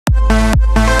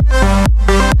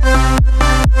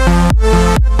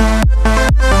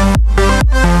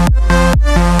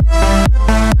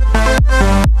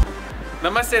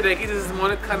Recce, this is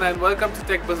Monik Khan and welcome to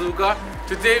Tech Bazooka.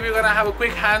 Today we're gonna have a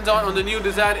quick hands-on on the new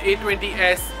Desire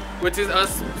A20s, which is a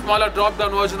smaller drop-down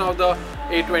version of the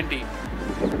A20.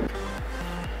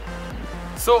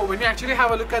 So when you actually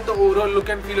have a look at the overall look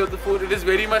and feel of the phone, it is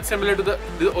very much similar to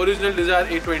the original Desire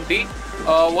A20.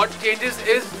 What changes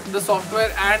is the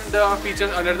software and the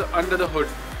features under the hood.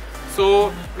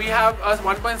 So we have a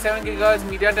 1.7 GHz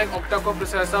MediaTek octa-core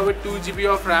processor with 2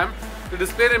 GB of RAM. The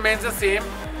display remains the same.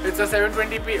 It's a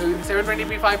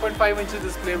 720p 5.5 inches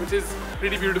display, which is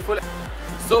pretty beautiful.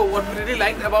 So what we really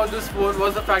liked about this phone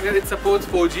was the fact that it supports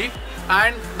 4G,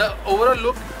 and the overall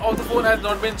look of the phone has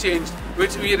not been changed,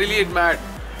 which we really admired.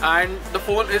 And the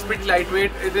phone is pretty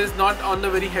lightweight. It is not on the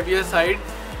very heavier side.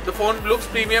 The phone looks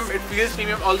premium, it feels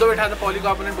premium, although it has a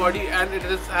polycarbonate body and it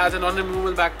has a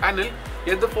non-removable back panel.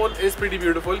 Yet the phone is pretty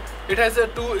beautiful. It's a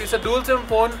dual SIM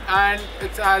phone and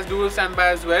it has dual standby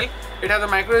as well. It has a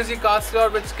micro SD card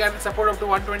slot which can support up to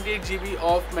 128 GB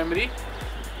of memory.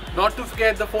 Not to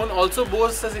forget, the phone also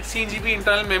boasts a 16 GB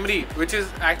internal memory, which is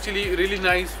actually really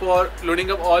nice for loading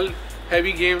up all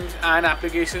heavy games and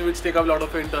applications which take up a lot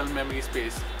of internal memory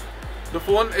space. The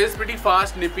phone is pretty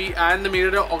fast, nippy, and the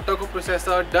MediaTek octa-core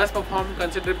processor does perform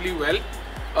considerably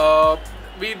well.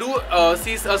 We do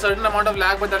see a certain amount of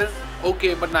lag, but that is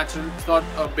okay, but natural. It's not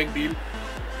a big deal.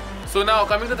 So now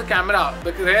coming to the camera,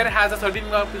 the rear has a 13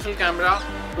 megapixel camera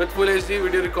with full HD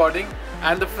video recording,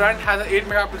 and the front has an 8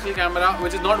 megapixel camera,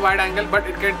 which is not wide angle, but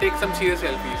it can take some serious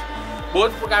selfies.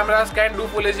 Both cameras can do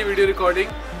full HD video recording,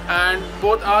 and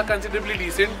both are considerably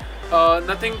decent.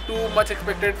 Nothing too much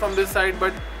expected from this side,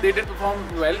 but they did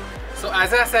perform well. So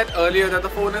as I said earlier, that the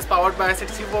phone is powered by a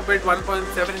 64-bit 1.7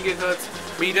 GHz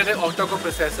MediaTek octa-core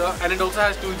processor, and it also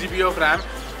has 2 GB of RAM.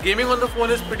 Gaming on the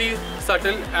phone is pretty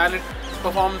subtle and it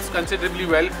performs considerably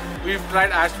well. We've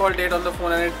tried Asphalt 8 on the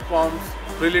phone and it performs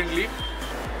brilliantly.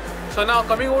 So now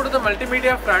coming over to the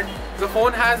multimedia front, the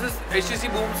phone has this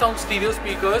HTC Boom Sound stereo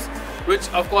speakers, which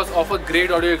of course offer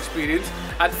great audio experience.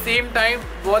 At the same time,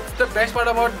 what's the best part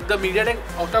about the MediaTek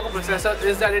octa-core processor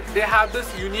is that they have this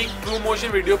unique true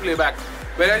motion video playback,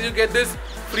 whereas you get this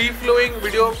free-flowing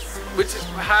video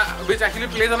which actually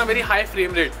plays on a very high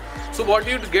frame rate. So what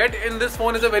you get in this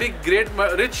phone is a very great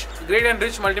and rich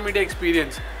multimedia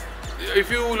experience. If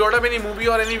you load up any movie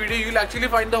or any video, you'll actually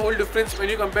find the whole difference when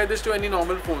you compare this to any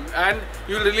normal phone, and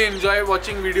you'll really enjoy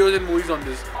watching videos and movies on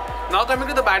this. Now coming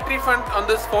to the battery front on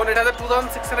this phone, it has a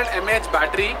 2600 mAh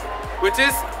battery, which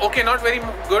is okay, not very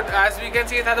good. As we can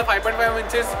see, it has a 5.5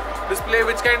 inches display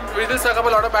which will suck up a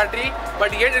lot of battery,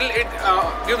 but yet it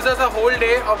gives us a whole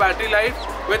day of battery life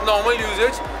with normal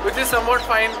usage, which is somewhat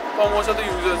fine for most of the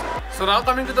users. So now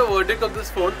coming to the verdict of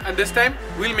this phone, and this time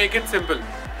we'll make it simple.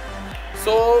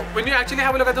 So when you actually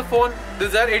have a look at the phone,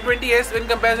 Desire A20s in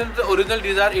comparison to the original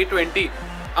Desire A20,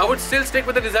 I would still stick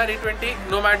with the Desire A20,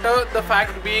 no matter the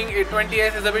fact being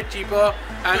A20s is a bit cheaper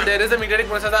and there is a MediaTek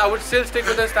processor. I would still stick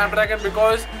with the Snapdragon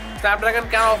because Snapdragon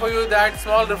can offer you that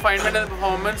small refinement and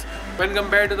performance when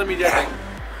compared to the MediaTek.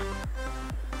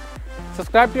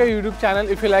 Subscribe to our YouTube channel.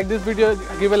 If you like this video,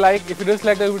 give a like. If you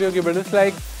dislike the video, give a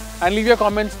dislike. And leave your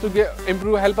comments to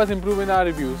help us improve in our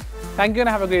reviews. Thank you and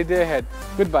have a great day ahead.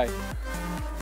 Goodbye.